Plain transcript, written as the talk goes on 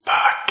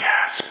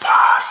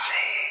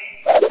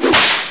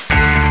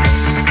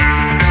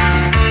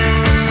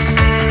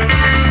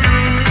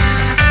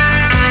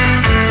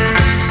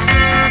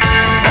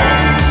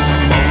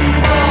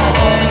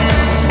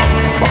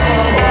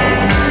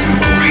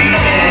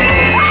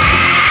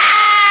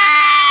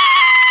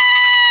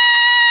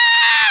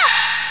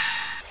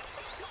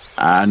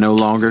I no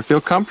longer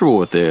feel comfortable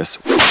with this.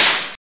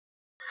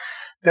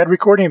 That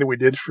recording that we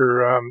did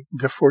for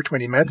the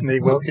 420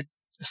 matinee, well, the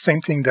same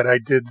thing that I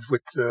did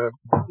with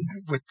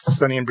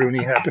Sonny and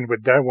Bruni happened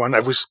with that one. I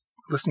was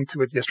listening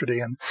to it yesterday,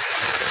 and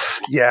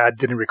yeah, I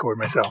didn't record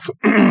myself.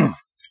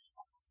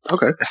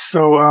 Okay.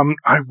 So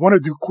I want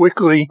to do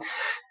quickly,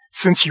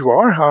 since you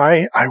are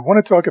high, I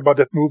want to talk about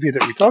that movie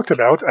that we talked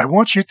about. I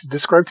want you to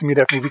describe to me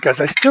that movie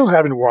because I still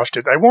haven't watched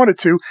it. I wanted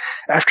to,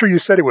 after you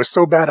said it was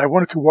so bad, I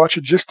wanted to watch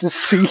it just to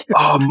see.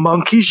 Oh,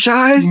 Monkey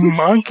Shines?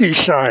 Monkey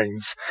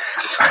Shines.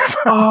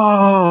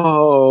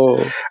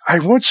 Oh. I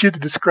want you to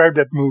describe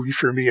that movie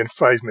for me in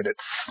 5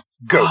 minutes.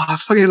 Go. Oh, I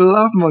fucking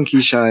love Monkey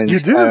Shines. You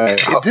do?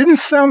 It didn't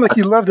sound like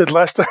you loved it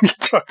last time you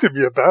talked to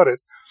me about it.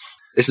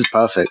 This is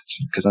perfect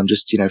because I'm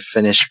just,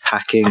 finished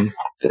packing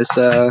this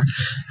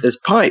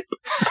pipe.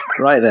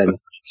 Right then.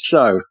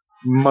 So,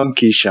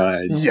 Monkey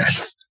Shines.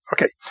 Yes.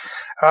 Okay.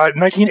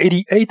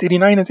 1988,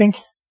 89, I think.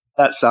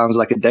 That sounds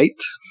like a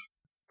date.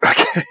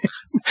 Okay.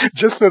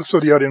 Just so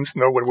the audience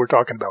know what we're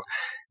talking about.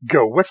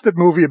 Go. What's that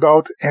movie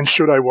about, and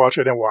should I watch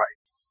it, and why?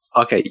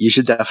 Okay, you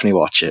should definitely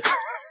watch it.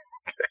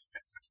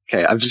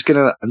 Okay, I'm just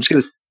gonna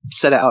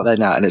set it out there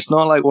now, and it's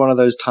not like one of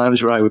those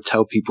times where I would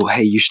tell people,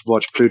 "Hey, you should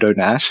watch Pluto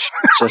Nash,"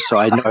 just so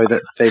I know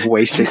that they've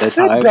wasted their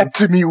time. You said that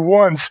to me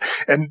once,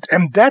 and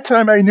that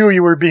time I knew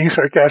you were being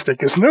sarcastic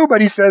because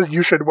nobody says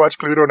you should watch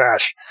Pluto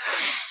Nash.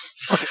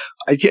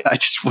 Okay. I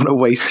just want to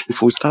waste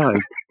people's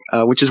time,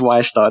 which is why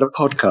I started a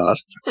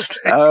podcast.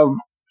 Okay.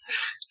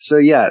 So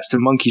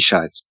Monkey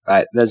Shines.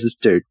 Right, there's this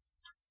dude.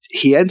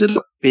 He ended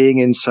up being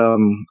in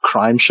some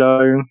crime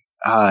show,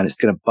 and it's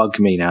gonna bug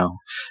me now,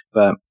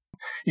 but.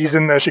 He's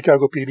in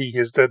Chicago PD.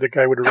 He's the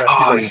guy with the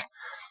raspy voice.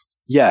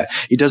 Yeah,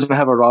 he doesn't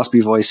have a raspy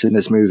voice in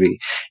this movie.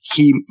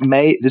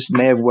 This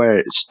may have where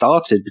it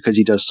started because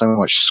he does so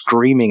much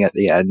screaming at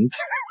the end.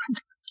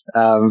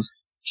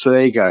 So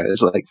there you go.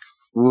 It's like,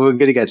 we're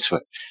going to get to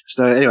it.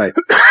 So anyway,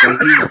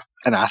 he's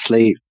an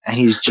athlete and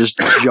he's just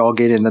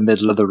jogging in the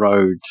middle of the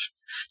road.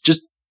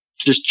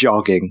 Just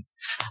jogging.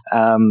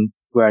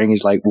 Wearing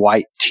his like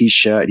white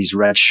t-shirt and his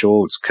red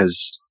shorts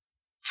because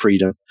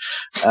freedom.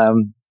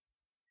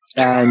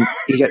 And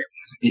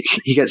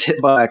he gets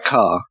hit by a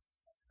car,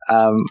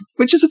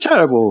 which is a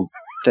terrible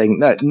thing.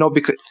 No, not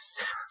because.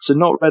 So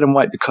not red and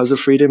white because of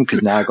freedom,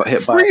 because now I got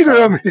hit by a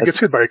car. Freedom! He gets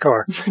hit by a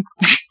car.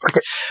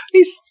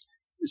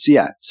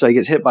 So he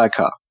gets hit by a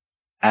car,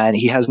 and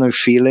he has no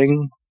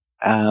feeling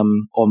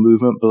or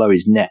movement below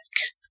his neck.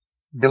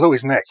 Below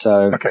his neck.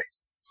 So okay.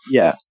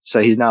 Yeah.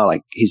 So he's now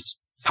he's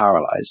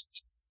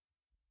paralyzed,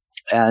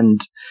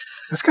 and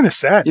that's kind of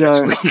sad.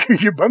 Actually.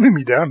 You're bumming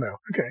me down now.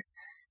 Okay.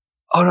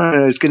 Oh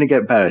no, it's going to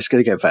get better. It's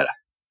going to get better.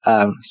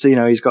 So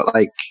he's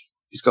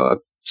got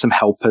some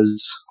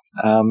helpers,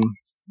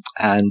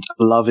 and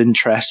a love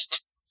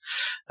interest.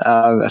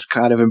 That's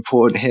kind of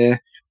important here.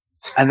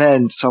 And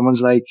then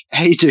someone's like,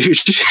 "Hey, dude,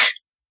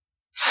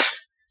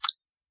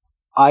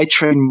 I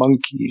train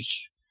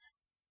monkeys."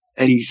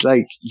 And he's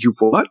like, "You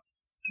what?"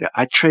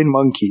 "I train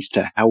monkeys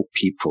to help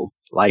people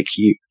like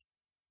you."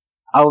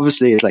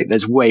 Obviously, it's like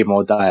there's way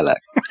more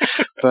dialect,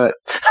 but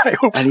I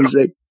hope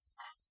so.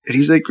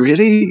 He's like,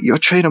 "Really? You'll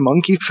train a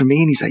monkey for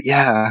me?" And he's like,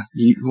 "Yeah,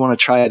 you want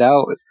to try it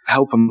out?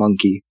 Help a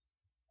monkey."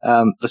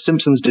 The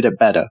Simpsons did it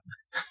better.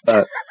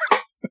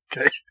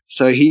 Okay.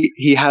 So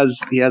he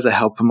has a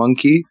helper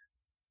monkey,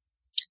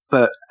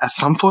 but at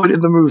some point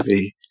in the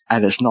movie,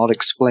 and it's not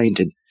explained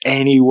in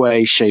any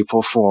way, shape,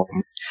 or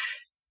form,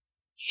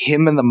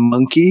 him and the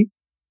monkey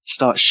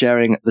start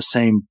sharing the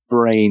same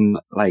brain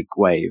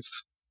wave.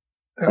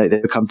 Like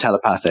they become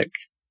telepathic.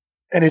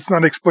 And it's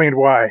not explained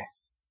why.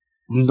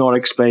 Not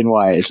explain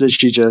why. It's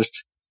literally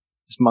just,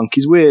 this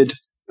monkey's weird.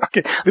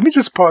 Okay, let me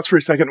just pause for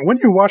a second. When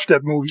you watched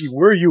that movie,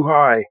 were you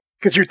high?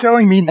 Because you're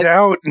telling me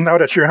now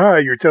that you're high,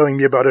 you're telling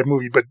me about that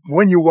movie. But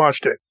when you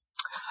watched it?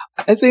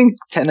 I think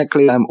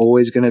technically I'm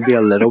always going to be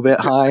a little bit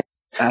high.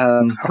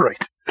 All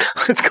right,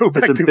 let's go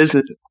back to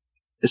business.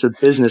 It's a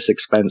business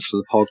expense for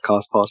the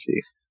podcast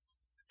posse.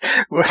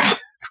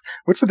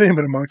 What's the name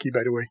of the monkey,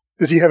 by the way?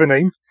 Does he have a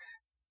name?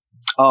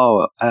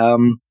 Oh,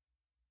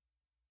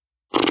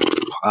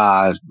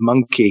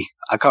 monkey.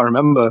 I can't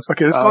remember.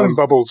 Okay, let's call him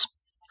Bubbles.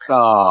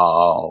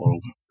 Oh.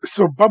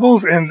 So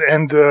Bubbles and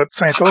the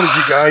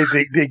Scientology guy,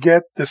 they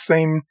get the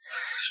same.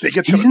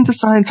 He's into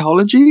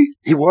Scientology?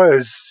 He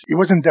was. He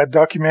was in that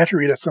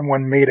documentary that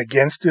someone made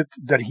against it,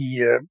 that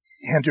he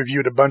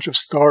interviewed a bunch of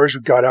stars who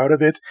got out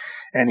of it,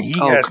 and he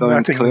has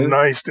nothing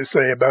nice to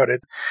say about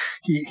it.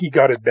 He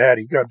got it bad.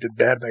 He got it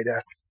bad by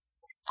that.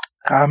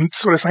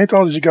 So the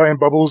Scientology guy and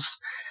Bubbles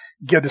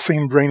get the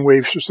same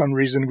brainwaves for some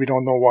reason. We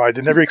don't know why.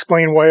 They never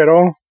explain why at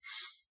all?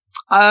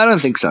 I don't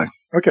think so.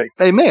 Okay.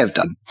 They may have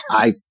done.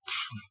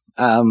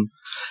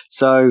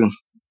 So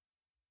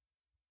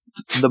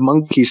the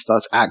monkey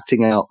starts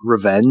acting out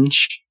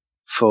revenge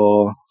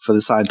for the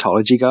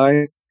Scientology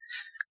guy.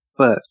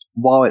 But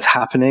while it's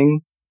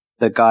happening,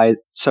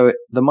 the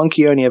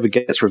monkey only ever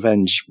gets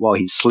revenge while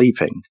he's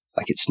sleeping.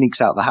 Like it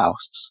sneaks out the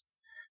house.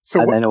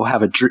 Then he'll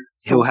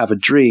have a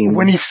dream.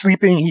 When he's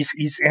sleeping,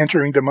 he's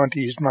entering the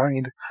monkey's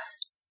mind.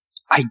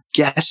 I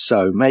guess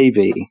so,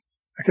 maybe.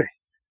 Okay.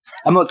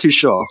 I'm not too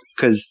sure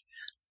because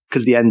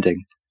the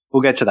ending.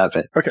 We'll get to that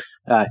bit. Okay.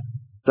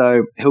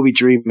 So he'll be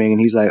dreaming and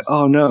he's like,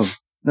 oh no,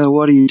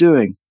 what are you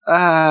doing?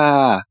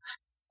 And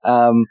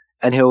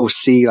he'll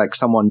see like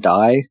someone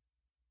die,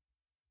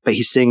 but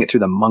he's seeing it through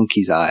the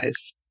monkey's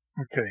eyes.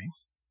 Okay.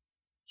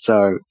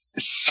 So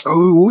it's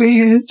so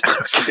weird.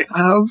 Okay.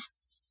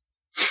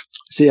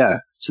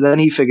 So then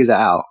he figures it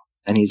out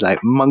and he's like,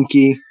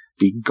 monkey,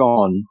 be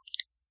gone.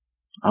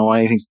 I don't want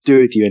anything to do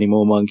with you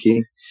anymore,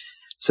 monkey.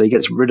 So he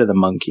gets rid of the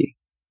monkey.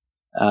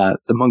 The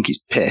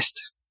monkey's pissed.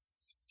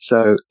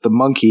 So the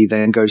monkey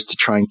then goes to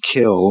try and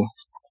kill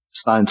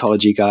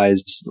Scientology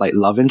guy's like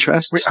love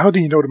interest. Wait, how do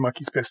you know the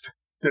monkey's pissed?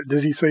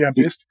 Does he say I'm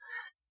pissed?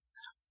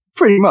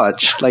 Pretty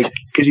much, like,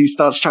 because he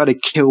starts trying to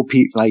kill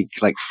people,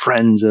 like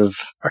friends of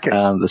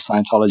the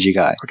Scientology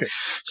guy. Okay.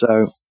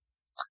 So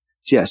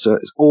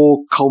it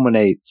all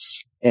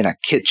culminates in a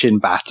kitchen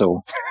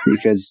battle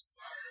because.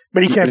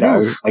 But he can't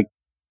move.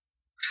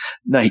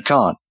 No, he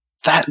can't.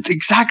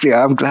 Exactly.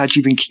 I'm glad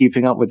you've been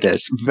keeping up with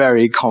this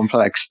very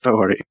complex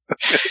story.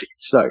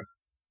 So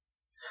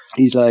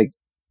he's like,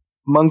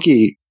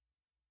 monkey,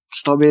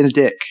 stop being a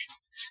dick.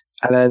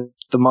 And then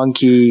the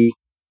monkey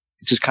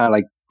just kind of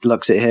like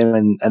looks at him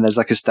and there's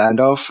like a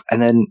standoff.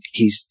 And then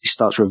he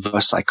starts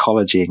reverse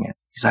psychologying it.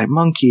 He's like,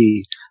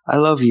 monkey, I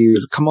love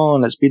you. Come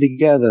on, let's be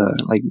together.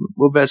 Like,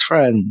 we're best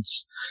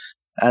friends.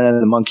 And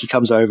then the monkey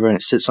comes over and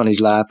it sits on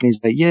his lap and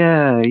he's like,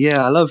 yeah,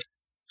 I love you.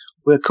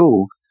 We're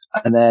cool.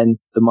 And then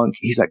the monkey,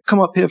 he's like,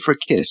 come up here for a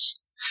kiss.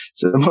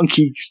 So the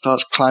monkey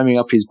starts climbing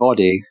up his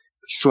body.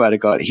 Swear to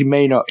God, he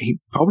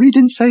probably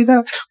didn't say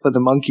that, but the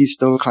monkey's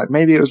still climbing.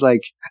 Maybe it was like,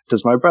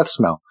 does my breath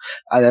smell?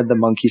 And then the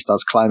monkey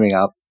starts climbing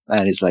up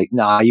and it's like,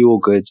 nah, you all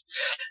good.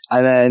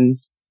 And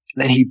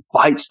then he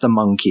bites the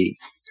monkey.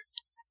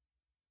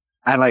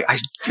 And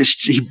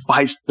he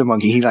bites the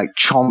monkey. He like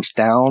chomps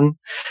down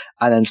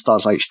and then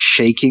starts like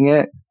shaking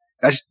it.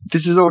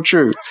 This is all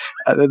true.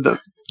 And then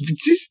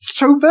this is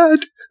so bad.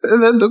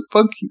 And then the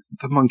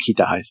monkey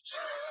dies.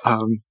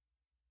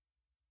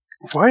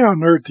 Why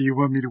on earth do you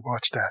want me to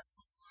watch that?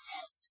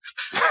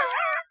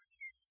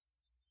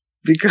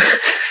 Because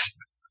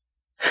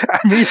I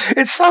mean,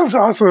 it sounds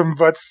awesome,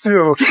 but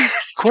still,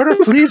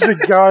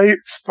 quadriplegic guy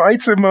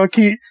fights a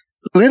monkey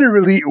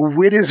literally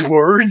with his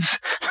words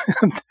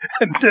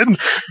and then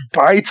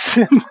bites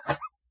him.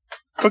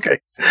 Okay.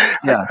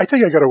 Yeah. I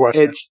think I gotta watch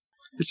it.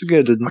 It's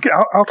good. Okay,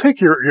 I'll take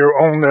your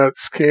own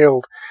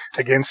scale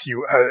against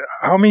you.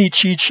 How many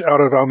cheech out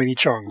of how many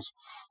chungs?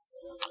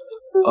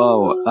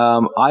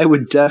 Oh, I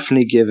would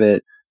definitely give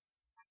it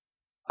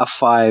a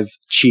 5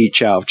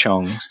 cheech out of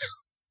chongs.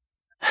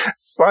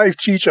 5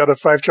 cheech out of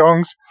 5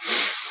 chongs?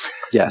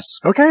 Yes.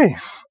 Okay.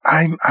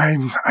 I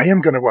am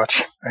gonna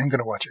watch. I'm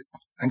gonna watch it.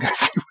 I'm gonna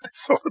see what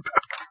it's all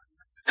about.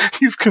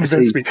 You've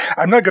convinced me.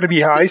 I'm not gonna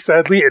be high,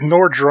 sadly,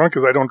 nor drunk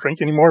because I don't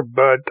drink anymore,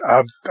 but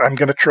I'm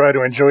gonna try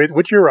to enjoy it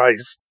with your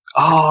eyes.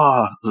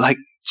 Like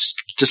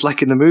just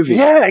like in the movie.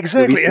 Yeah,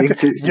 exactly.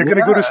 You're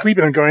gonna go to sleep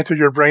and go into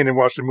your brain and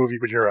watch the movie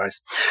with your eyes.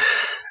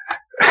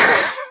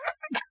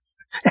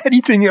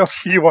 Anything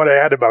else you want to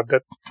add about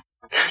that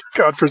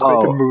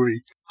godforsaken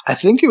movie? I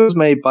think it was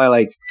made by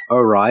like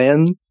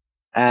Orion,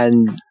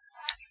 and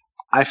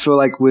I feel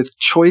like with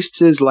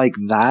choices like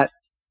that,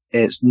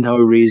 it's no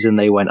reason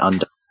they went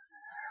under.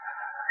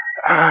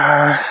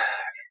 I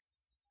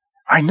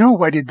know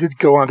why they did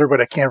go under, but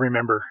I can't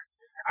remember.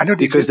 I know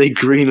because they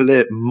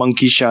greenlit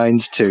Monkey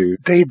Shines 2.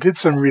 They did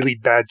some really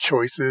bad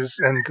choices,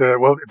 and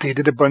they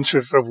did a bunch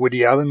of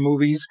Woody Allen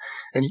movies,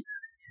 and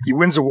he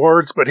wins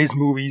awards, but his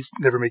movies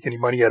never make any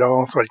money at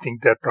all. So I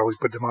think that probably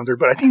put them under.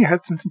 But I think it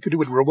had something to do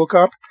with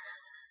RoboCop.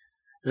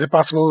 Is it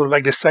possible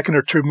like the second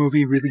or third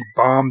movie really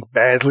bombed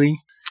badly?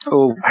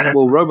 Oh,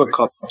 well,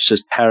 RoboCop's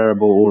just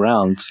terrible all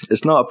around.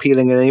 It's not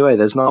appealing in any way.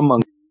 There's not a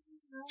monkey.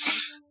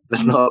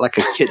 There's not like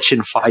a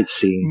kitchen fight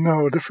scene.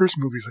 No, the first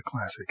movie's a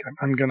classic.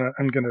 I'm gonna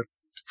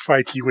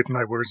fight you with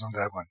my words on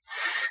that one,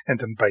 and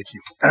then bite you.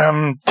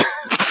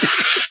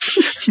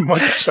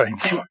 Monkey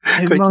Shines.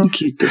 Hey,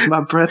 monkey, does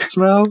my breath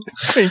smell?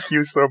 Thank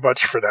you so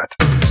much for that.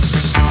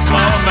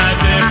 Oh,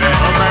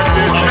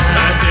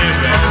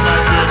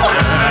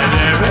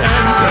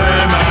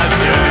 my